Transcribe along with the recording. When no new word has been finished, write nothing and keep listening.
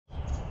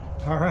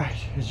All right,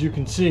 as you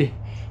can see,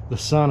 the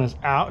sun is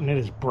out and it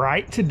is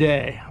bright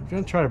today. I'm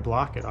gonna try to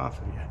block it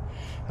off of you.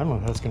 I don't know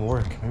if that's gonna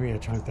work. Maybe I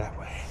turn it that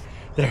way.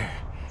 There,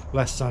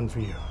 less sun for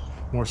you,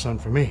 more sun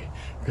for me.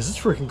 Because it's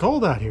freaking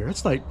cold out here.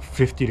 It's like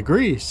 50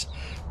 degrees,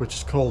 which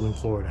is cold in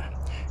Florida.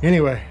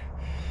 Anyway,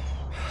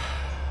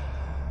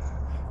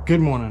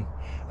 good morning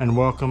and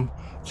welcome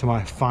to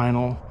my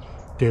final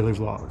daily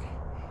vlog.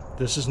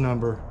 This is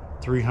number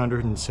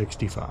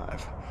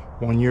 365.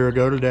 1 year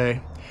ago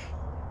today,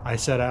 I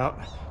set out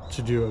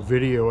to do a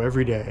video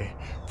every day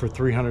for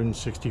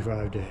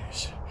 365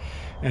 days.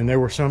 And there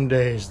were some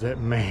days that,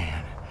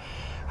 man,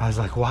 I was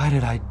like, why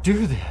did I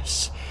do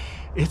this?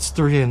 It's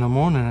 3 in the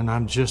morning and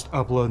I'm just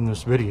uploading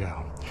this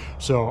video.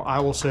 So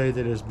I will say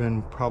that it has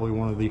been probably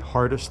one of the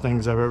hardest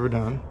things I've ever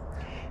done.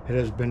 It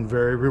has been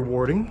very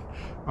rewarding.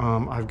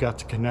 I've got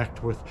to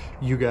connect with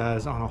you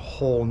guys on a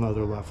whole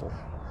nother level.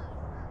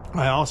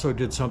 I also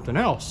did something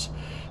else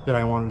that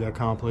I wanted to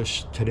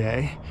accomplish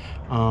today.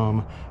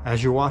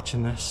 As you're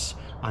watching this,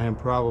 I am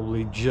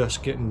probably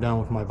just getting done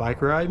with my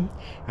bike ride,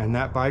 and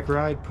that bike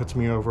ride puts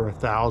me over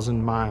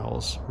 1,000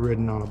 miles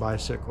ridden on a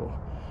bicycle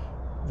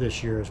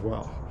this year as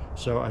well.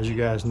 So as you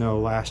guys know,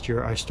 last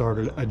year I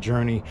started a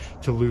journey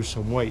to lose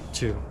some weight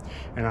too,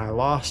 and I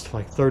lost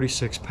like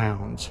 36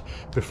 pounds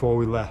before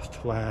we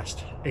left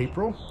last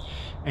April,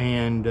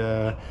 and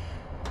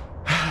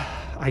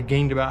I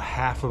gained about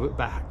half of it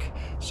back.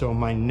 So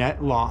my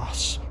net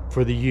loss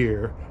for the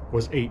year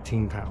was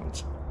 18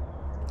 pounds.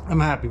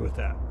 I'm happy with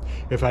that.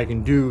 If I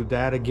can do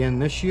that again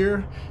this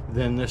year,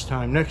 then this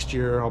time next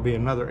year I'll be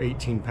another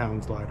 18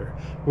 pounds lighter,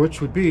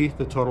 which would be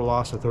the total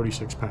loss of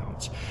 36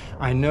 pounds.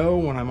 I know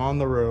when I'm on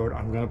the road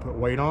I'm going to put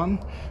weight on,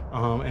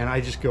 and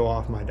I just go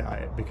off my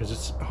diet because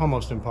it's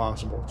almost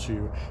impossible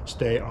to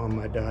stay on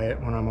my diet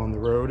when I'm on the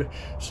road.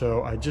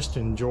 So I just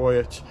enjoy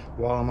it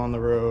while I'm on the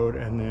road,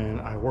 and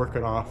then I work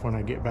it off when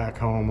I get back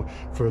home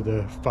for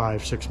the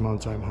 5-6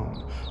 months I'm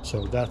home.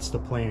 So that's the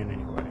plan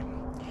anyway.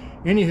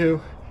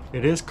 Anywho,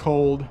 it is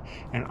cold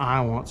and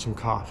I want some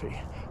coffee.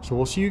 So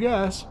we'll see you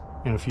guys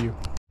in a few.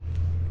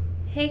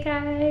 Hey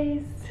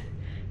guys,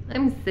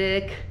 I'm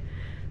sick,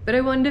 but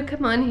I wanted to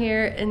come on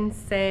here and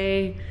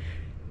say,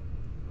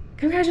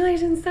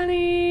 congratulations,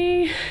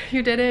 Sonny,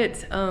 you did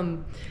it.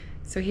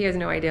 So he has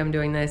no idea I'm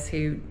doing this.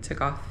 He took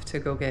off to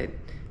go get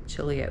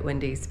chili at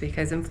Wendy's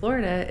because in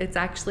Florida, it's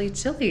actually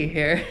chilly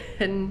here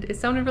and it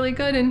sounded really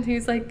good. And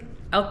he's like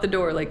out the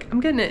door, like, I'm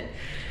getting it.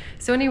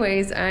 So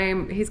anyways,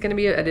 he's gonna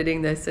be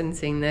editing this and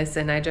seeing this,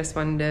 and I just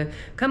wanted to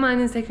come on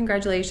and say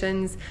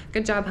congratulations.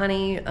 Good job,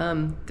 honey.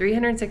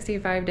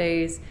 365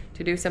 days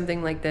to do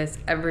something like this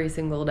every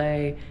single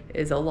day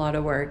is a lot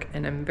of work,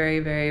 and I'm very,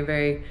 very,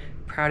 very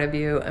proud of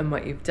you and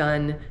what you've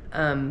done.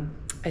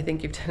 I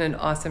think you've done an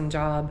awesome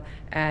job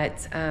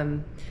at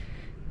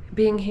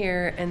being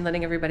here and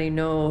letting everybody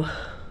know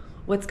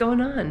what's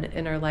going on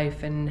in our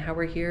life and how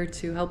we're here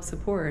to help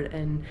support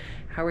and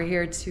how we're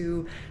here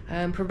to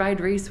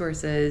provide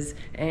resources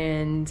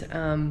and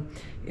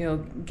you know,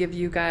 give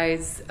you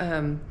guys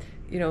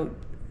you know,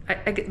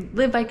 I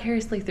live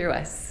vicariously through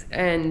us,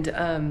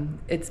 and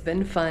it's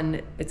been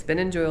fun, it's been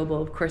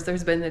enjoyable. Of course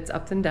there's been its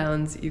ups and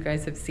downs, you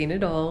guys have seen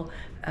it all,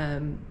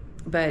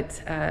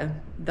 but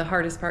the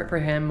hardest part for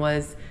him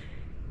was,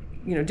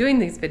 you know, doing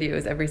these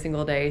videos every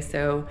single day.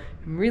 So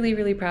I'm really,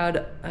 really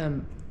proud.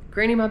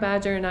 Granny Ma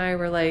Badger and I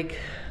were like,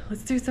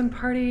 let's do some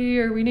party,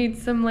 or we need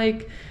some,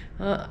 like,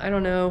 I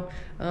don't know,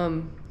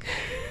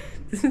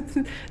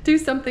 do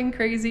something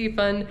crazy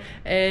fun.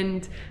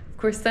 And of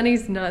course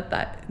Sonny's not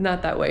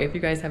that way. If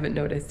you guys haven't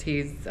noticed,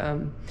 he's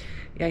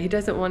yeah, he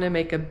doesn't want to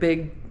make a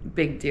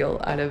big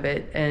deal out of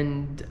it,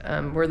 and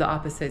we're the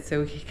opposite.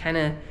 So he kind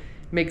of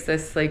makes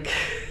us like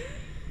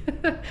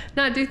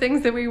not do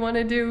things that we want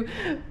to do,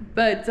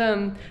 but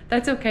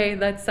that's okay.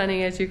 That's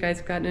Sonny, as you guys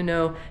have gotten to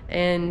know,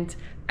 and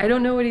I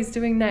don't know what he's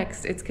doing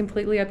next. It's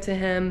completely up to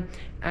him.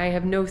 I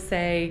have no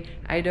say.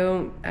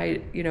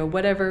 You know,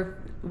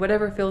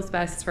 whatever feels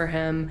best for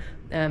him.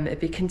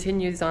 If he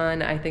continues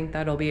on, I think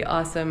that'll be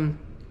awesome,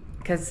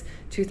 because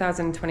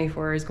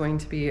 2024 is going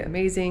to be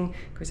amazing.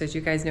 Of course, as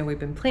you guys know, we've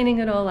been planning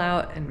it all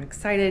out, and I'm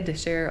excited to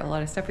share a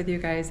lot of stuff with you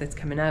guys that's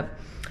coming up.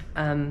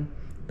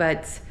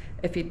 But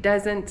if he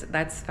doesn't,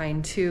 that's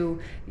fine too.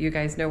 You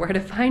guys know where to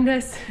find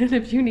us and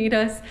if you need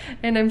us,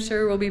 and I'm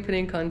sure we'll be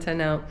putting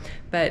content out.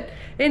 But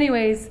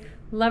anyways,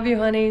 love you,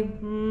 honey.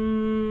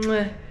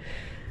 Mwah.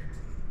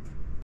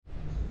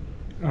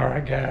 All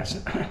right,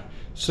 guys.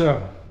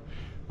 So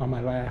on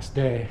my last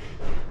day,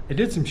 I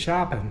did some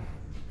shopping.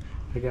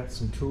 I got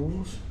some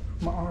tools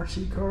for my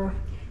RC car.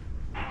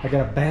 I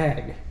got a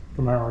bag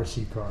for my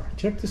RC car.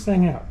 Check this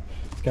thing out.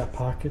 It's got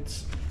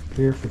pockets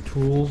here for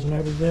tools and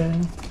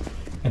everything.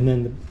 And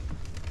then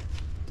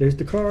there's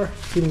the car.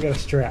 It's even got a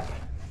strap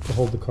to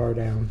hold the car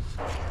down.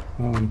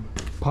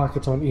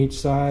 Pockets on each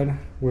side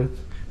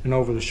with an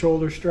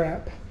over-the-shoulder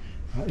strap.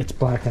 It's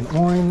black and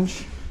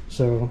orange,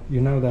 so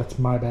you know that's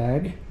my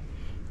bag.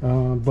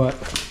 But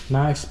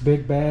nice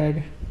big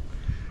bag.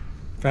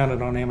 Found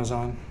it on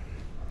Amazon.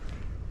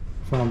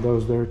 Found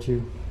those there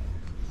too.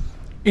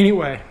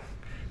 Anyway,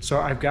 So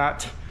I've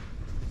got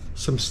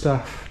some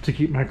stuff to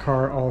keep my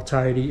car all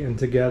tidy and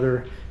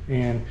together.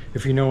 And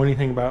if you know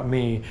anything about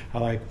me, I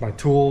like my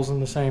tools in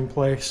the same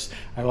place.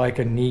 I like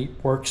a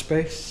neat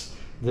workspace.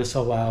 This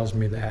allows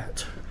me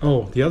that.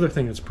 Oh, the other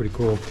thing that's pretty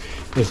cool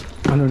is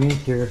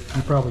underneath here,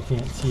 you probably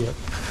can't see it,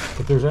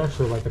 but there's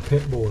actually like a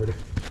pit board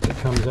that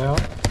comes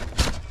out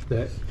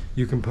that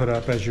you can put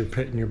up as you're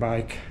pitting your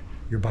bike.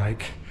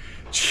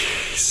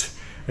 Jeez,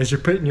 as you're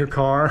pitting your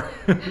car.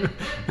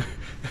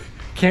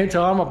 Can't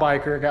tell I'm a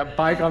biker. I got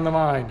bike on the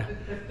mind.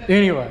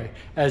 Anyway,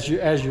 as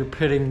you're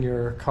pitting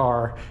your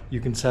car, you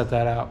can set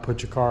that out,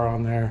 put your car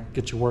on there,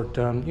 get your work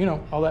done, you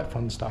know, all that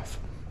fun stuff.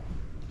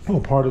 Oh,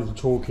 part of the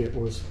toolkit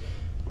was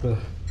the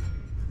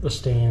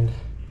stand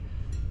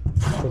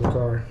for the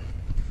car.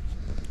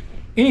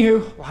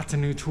 Anywho, lots of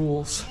new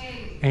tools.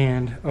 Hey,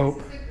 and this is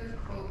a good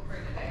quote for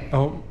today.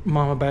 Oh,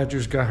 Mama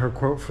Badger's got her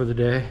quote for the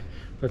day.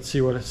 Let's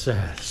see what it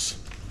says.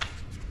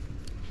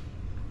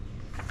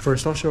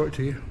 First, I'll show it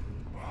to you.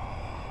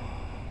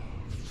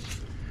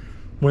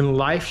 When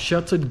life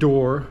shuts a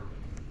door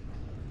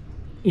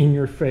in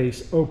your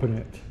face, open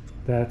it.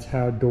 That's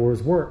how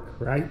doors work,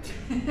 right?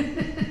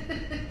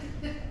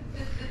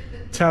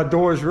 That's how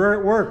doors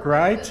work,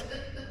 right?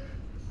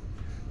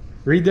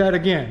 Read that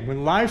again.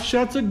 When life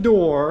shuts a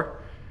door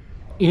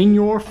in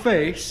your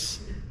face,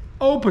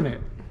 open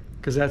it.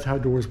 Because that's how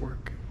doors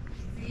work.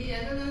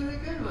 Yeah, that was a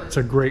good one. It's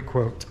a great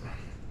quote.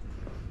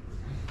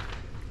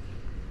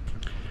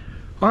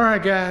 All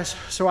right, guys,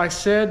 so I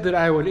said that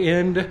I would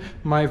end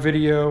my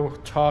video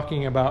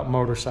talking about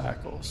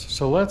motorcycles.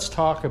 So let's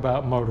talk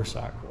about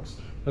motorcycles.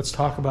 Let's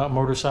talk about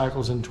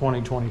motorcycles in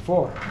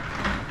 2024.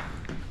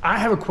 I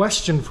have a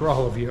question for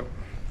all of you.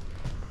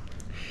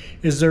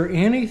 Is there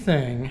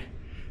anything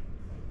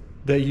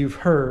that you've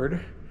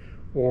heard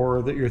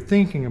or that you're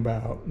thinking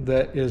about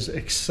that is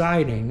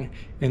exciting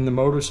in the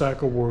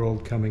motorcycle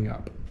world coming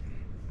up?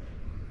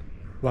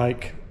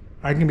 Like,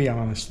 I can be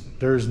honest,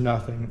 there's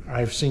nothing.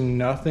 I've seen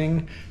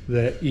nothing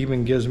that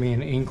even gives me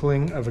an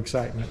inkling of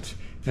excitement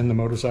in the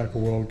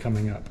motorcycle world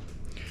coming up.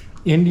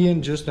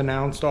 Indian just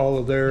announced all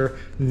of their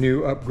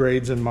new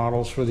upgrades and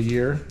models for the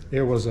year.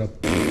 It was a...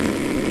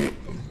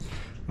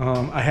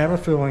 I have a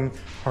feeling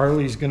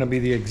Harley's going to be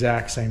the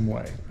exact same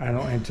way. I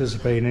don't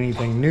anticipate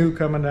anything new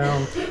coming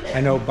down.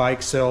 I know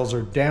bike sales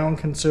are down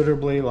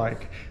considerably.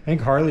 Like, I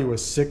think Harley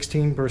was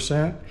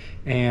 16%,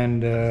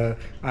 and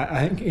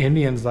I think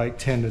Indian's like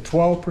 10 to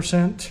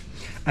 12%.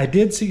 I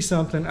did see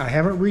something. I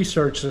haven't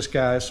researched this,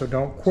 guys, so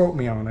don't quote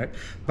me on it.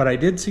 But I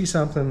did see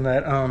something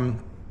that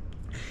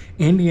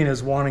Indian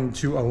is wanting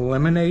to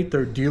eliminate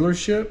their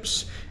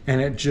dealerships and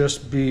it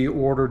just be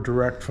ordered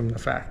direct from the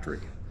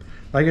factory.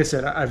 Like I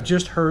said, I've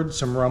just heard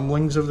some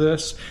rumblings of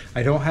this.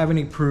 I don't have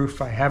any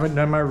proof. I haven't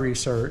done my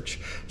research,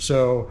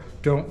 so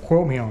don't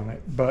quote me on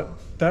it. But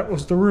that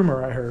was the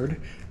rumor I heard.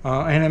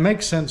 And it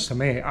makes sense to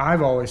me.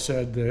 I've always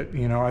said that,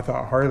 you know, I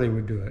thought Harley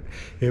would do it.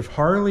 If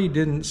Harley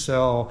didn't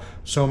sell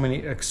so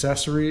many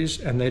accessories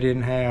and they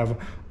didn't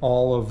have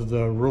all of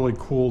the really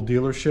cool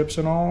dealerships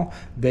and all,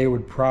 they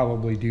would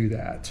probably do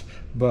that.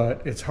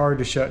 But it's hard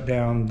to shut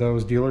down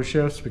those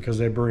dealerships because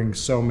they bring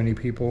so many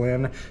people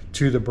in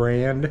to the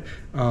brand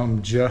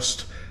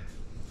just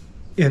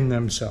in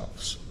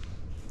themselves.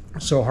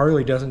 So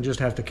Harley doesn't just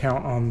have to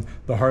count on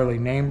the Harley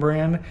name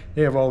brand.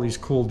 They have all these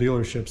cool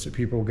dealerships that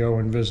people go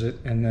and visit,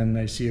 and then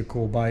they see a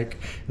cool bike,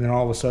 and then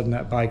all of a sudden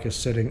that bike is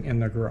sitting in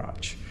their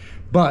garage.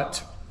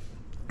 But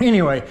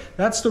anyway,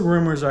 that's the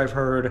rumors I've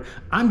heard.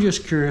 I'm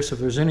just curious if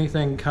there's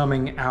anything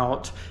coming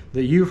out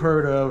that you've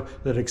heard of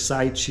that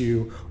excites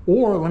you.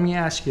 Or let me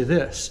ask you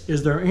this.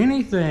 Is there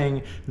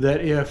anything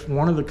that if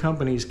one of the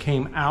companies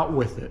came out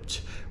with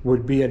it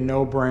would be a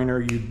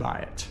no-brainer, you'd buy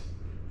it?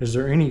 Is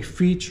there any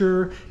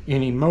feature,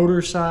 any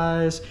motor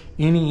size,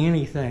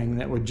 anything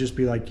that would just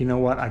be like, you know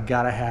what, I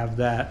gotta have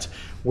that.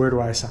 Where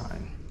do I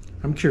sign?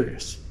 I'm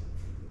curious.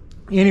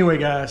 Anyway,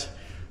 guys,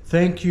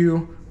 thank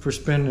you for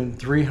spending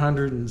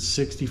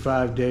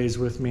 365 days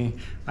with me.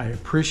 I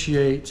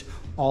appreciate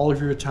all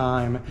of your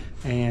time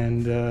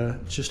and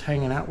just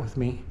hanging out with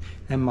me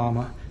and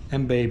Mama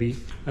and Baby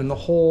and the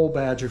whole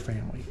Badger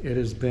family. It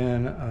has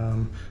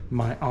been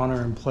my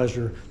honor and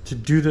pleasure to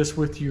do this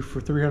with you for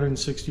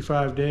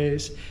 365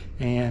 days.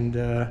 And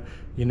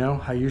you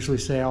know, I usually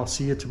say I'll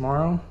see you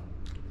tomorrow.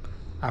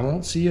 I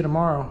won't see you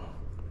tomorrow,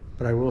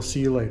 but I will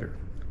see you later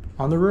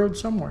on the road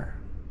somewhere.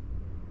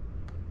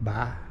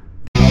 Bye.